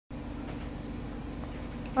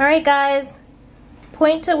Alright guys,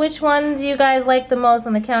 point to which ones you guys like the most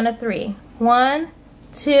on the count of 3. 1,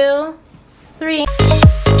 2, 3.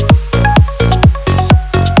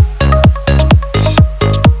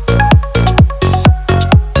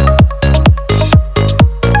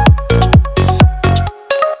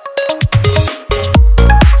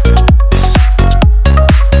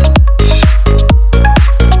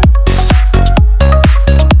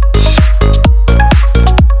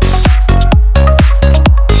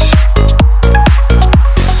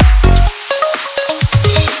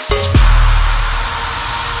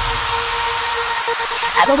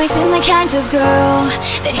 I've always been the kind of girl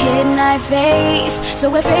that hid my face,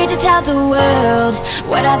 so afraid to tell the world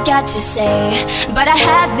what I've got to say. But I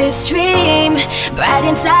have this dream right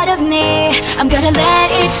inside of me. I'm gonna let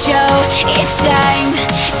it show. It's time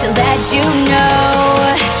to let you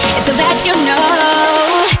know. To let you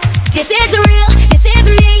know. This is real, this is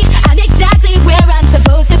me. I'm exactly where I'm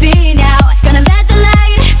supposed to be now. Gonna let the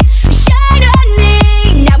light shine on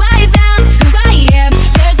me. Now I found who I am.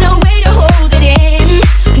 There's no way to hold it in.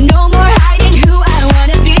 No more hiding who I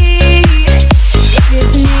wanna be. This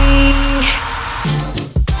is me.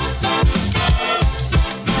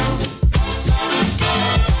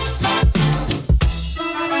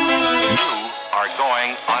 You are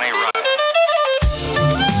going on a run.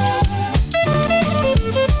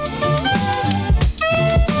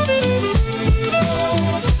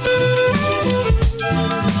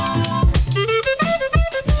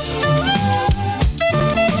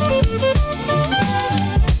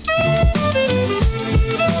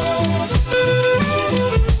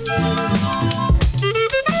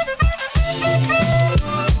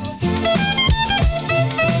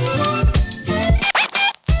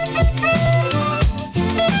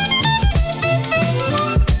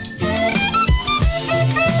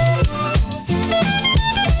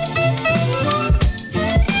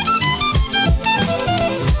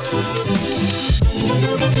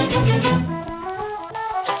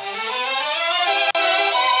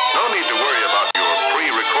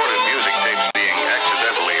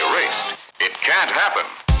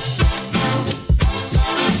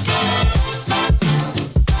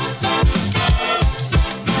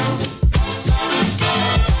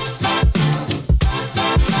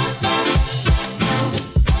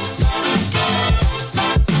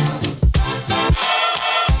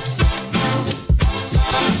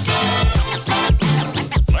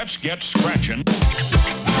 Get scratching.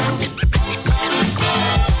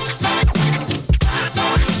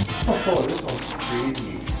 Oh, this one's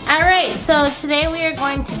crazy. Alright, so today we are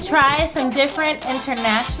going to try some different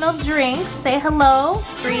international drinks. Say hello,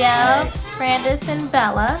 Brielle, Brandis, and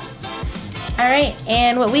Bella. Alright,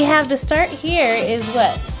 and what we have to start here is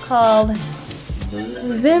what's called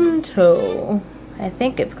Vimto. I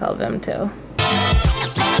think it's called Vimto.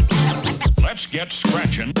 Let's get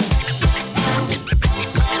scratching.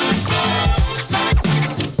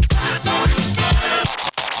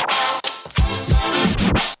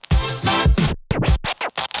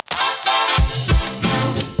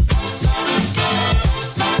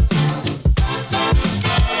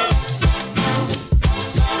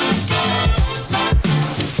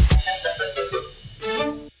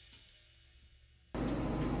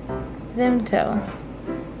 Vimto.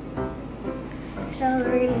 So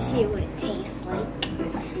we're gonna see what it tastes like.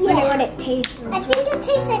 Yeah. What it tastes like. I think it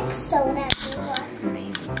tastes like soda.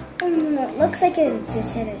 It looks like it's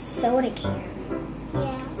just in a soda can.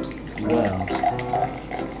 Yeah. Well,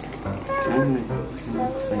 it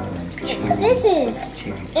looks like cherry. This is.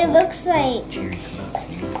 Cherry. It looks like. Cherry Coke.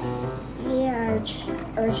 Yeah,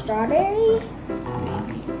 or strawberry.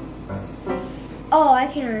 Oh, I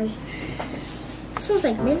can understand. It smells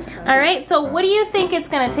like mint. Alright, so what do you think it's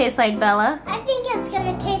going to taste like, Bella? I think it's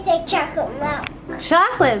gonna taste like chocolate milk.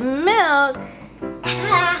 Chocolate milk?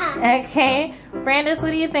 Okay. Brandis,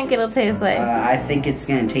 what do you think it'll taste like? I think it's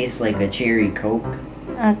gonna taste like a cherry Coke.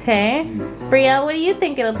 Okay. Brielle, what do you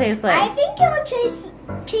think it'll taste like? I think it will taste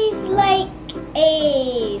like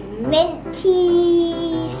a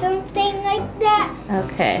minty something like that.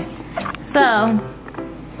 Okay. So,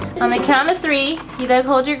 on the count of 3, you guys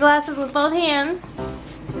hold your glasses with both hands.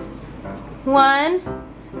 1,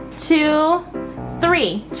 2,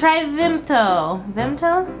 3. Try Vimto.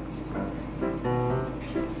 Vimto?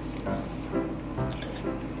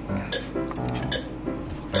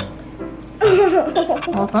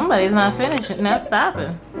 Well, somebody's not finishing, not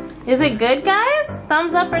stopping. Is it good, guys?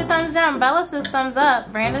 Thumbs up or thumbs down? Bella says thumbs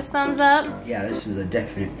up. Brandis, thumbs up. Yeah, this is a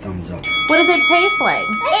definite thumbs up. What does it taste like?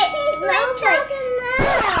 It tastes like chocolate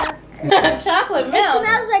milk. Chocolate It milk.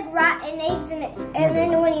 smells like rotten eggs in it, and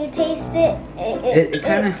then when you taste it, It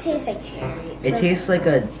kinda- tastes like cherry. It tastes like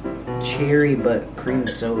a cherry but cream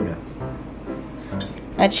soda.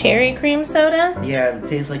 A cherry cream soda? Yeah, it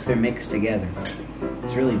tastes like they're mixed together.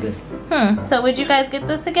 It's really good. So would you guys get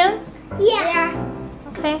this again? Yeah.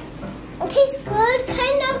 Okay. It tastes good,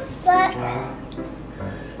 kind of, but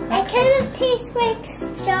it kind of tastes like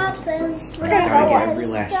strawberry. Gotta get every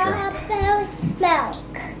last drop. Strawberry milk.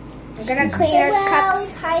 We're gonna clean our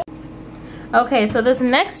cups. Okay, so this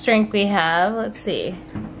next drink we have, let's see.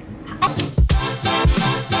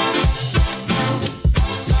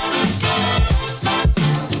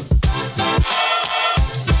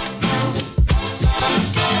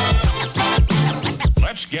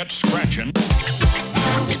 Let's get scratching.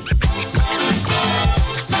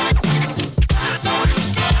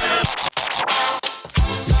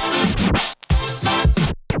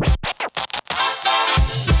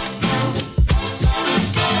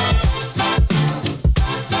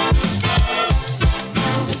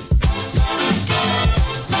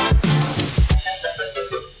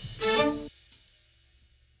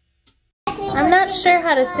 I'm not sure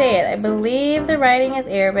how to say it. I believe the writing is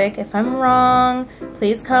Arabic. If I'm wrong,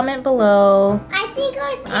 please comment below. I think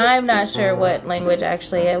it'll taste. I'm not sure what language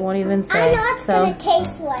actually. I won't even say. I know what it's So gonna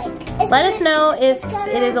taste like. let us know if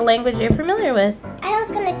it is a language you're familiar with. I know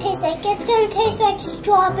it's gonna taste like. It's gonna taste like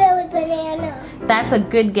strawberry banana. That's a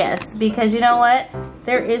good guess because you know what?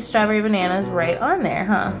 There is strawberry bananas right on there,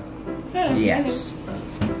 huh? Yes.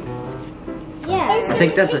 Yeah. I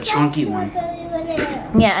think that's a chunky one.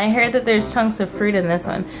 Yeah, I heard that there's chunks of fruit in this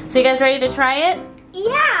one. So you guys ready to try it?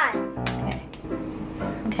 Yeah.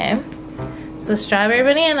 Okay. So strawberry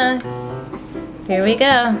banana. Here we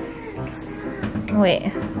go.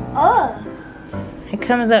 Wait. Oh. It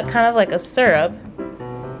comes out kind of like a syrup.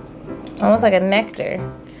 Almost like a nectar.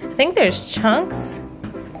 I think there's chunks.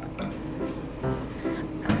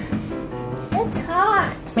 It's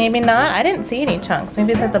hot. Maybe not. I didn't see any chunks.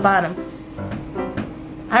 Maybe it's at the bottom.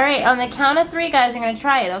 All right, on the count of 3, guys, you're gonna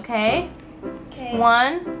try it, okay? Okay.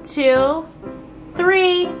 1, 2,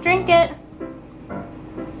 3. Drink it.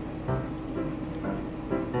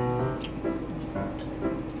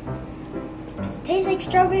 It tastes like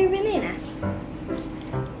strawberry banana.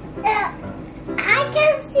 I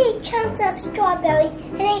can see chunks of strawberry,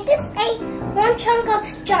 and I just ate one chunk of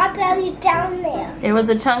strawberry down there. There was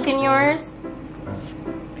a chunk in yours?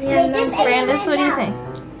 Yeah, I just ate Brandis, mine what do you now.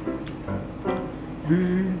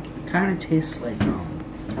 think? Kind of tastes like,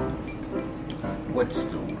 what's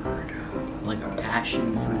the word? Like a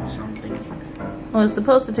passion fruit something. Well, it's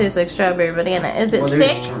supposed to taste like strawberry banana. Is it Well, thick?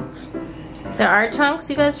 there's chunks. There are chunks?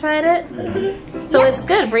 You guys tried it? So it's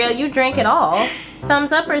good, Bria. You drank it all.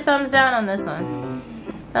 Thumbs up or thumbs down on this one?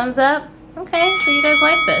 Thumbs up? Okay, so you guys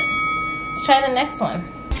like this. Let's try the next one.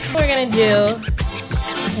 What we're gonna do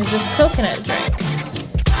is this coconut drink.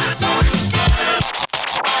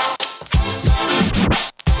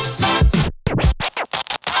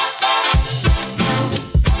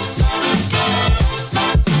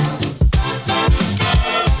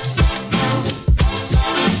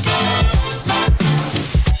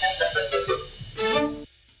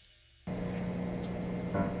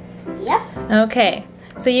 Yep. Okay,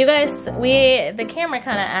 so you guys, the camera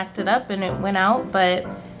kind of acted up and it went out, but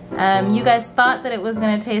you guys thought that it was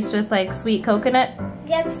gonna taste just like sweet coconut?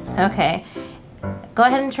 Yes. Okay, go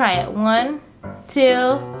ahead and try it. 1,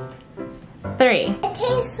 2, 3. It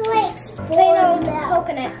tastes like spoiled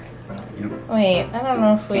coconut. Wait, I don't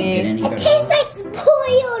know if Can't get any It better. tastes like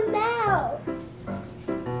spoiled milk.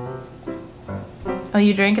 Oh,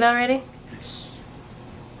 you drank it already?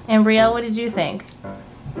 And Brielle, what did you think?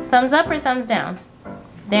 Thumbs up or thumbs down?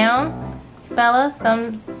 Down? Bella,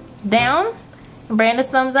 thumbs down? Brandis,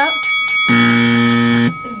 thumbs up?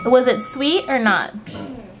 Was it sweet or not?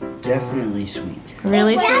 Definitely sweet.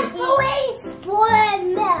 Really sweet? That's the way spoiled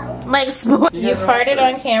milk. Like, you farted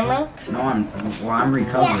on camera? No, I'm Yeah,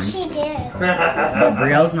 recovering. she did. But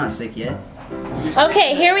Brielle's not sick yet.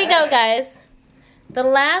 Okay, here we go, guys. The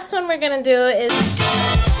last one we're gonna do is...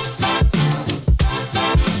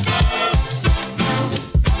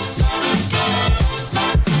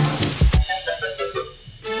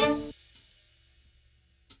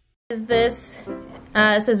 Is this,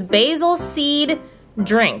 it says basil seed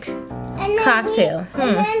drink And then cocktail.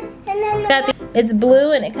 And then It's got it's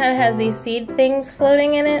blue and it kind of has these seed things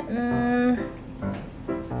floating in it.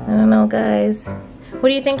 I don't know, guys. What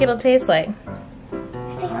do you think it'll taste like?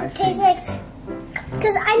 I think it tastes like.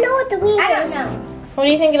 Because I know what the weed is. I don't know. What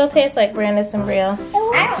do you think it'll taste like, Brandis and Brielle?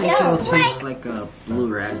 I think it'll taste like a blue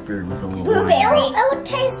raspberry with a little Blueberry. lime. It would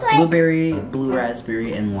taste like. Blueberry, blue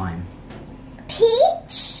raspberry, and lime.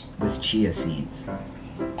 peach With chia seeds.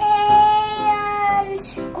 and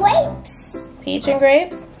grapes Peach and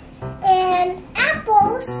grapes? and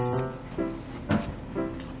apples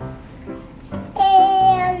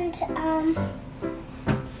and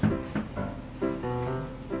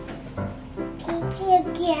peach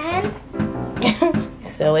again.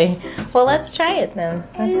 Silly. Well, let's try it then.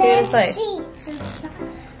 Let's see what it's like. Seeds inside.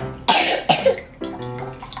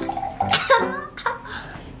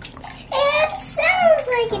 It sounds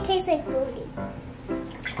like it tastes like booty.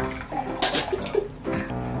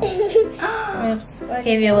 Oops, I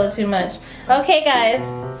gave you a little too much. Okay, guys,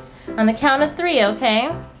 on the count of 3,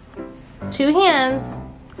 okay? 2 hands.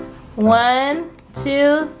 1,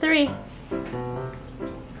 2, 3.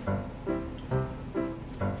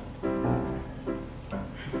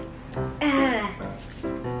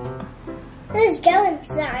 There's gel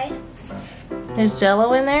inside. There's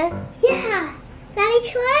Jello in there? Yeah, Daddy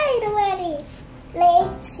tried already.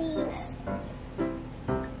 Let's see.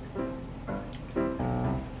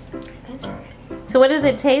 So what does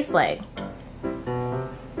it taste like?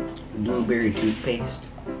 Blueberry toothpaste.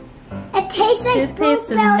 It tastes like Toothpaste is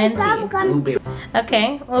blueberry minty. bubblegum. Blueberry.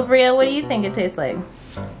 Okay, well, Bria, what do you think it tastes like?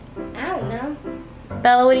 I don't know.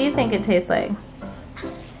 Bella, what do you think it tastes like?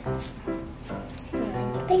 I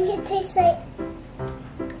think it tastes like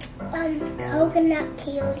coconut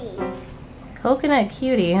cutie. Coconut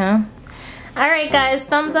cutie, huh? Alright, guys,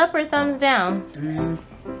 thumbs up or thumbs down?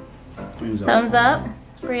 Thumbs up. Thumbs up?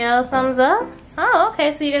 Bria, thumbs up? Oh,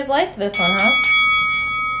 okay, so you guys liked this one, huh?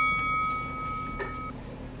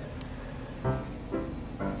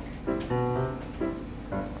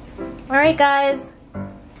 Alright, guys.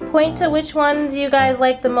 Point to which ones you guys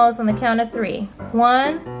like the most on the count of 3.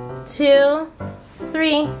 1, 2,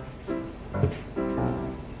 3.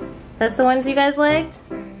 That's the ones you guys liked?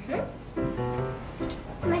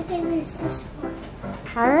 My favorite is this one.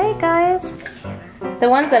 Alright, guys. The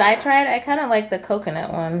ones that I tried, I kind of like the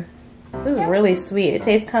coconut one. It was really sweet. It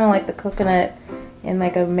tastes kind of like the coconut in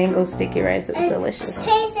like a mango sticky rice. It was delicious. It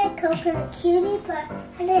tastes like coconut cutie, but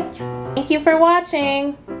I didn't try. Thank you for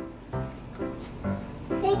watching.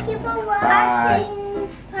 Thank you for watching.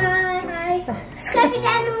 Bye. Subscribe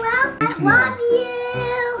down below. Love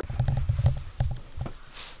you.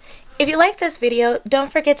 If you like this video,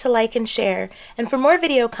 don't forget to like and share. And for more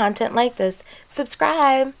video content like this,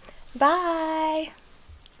 subscribe. Bye.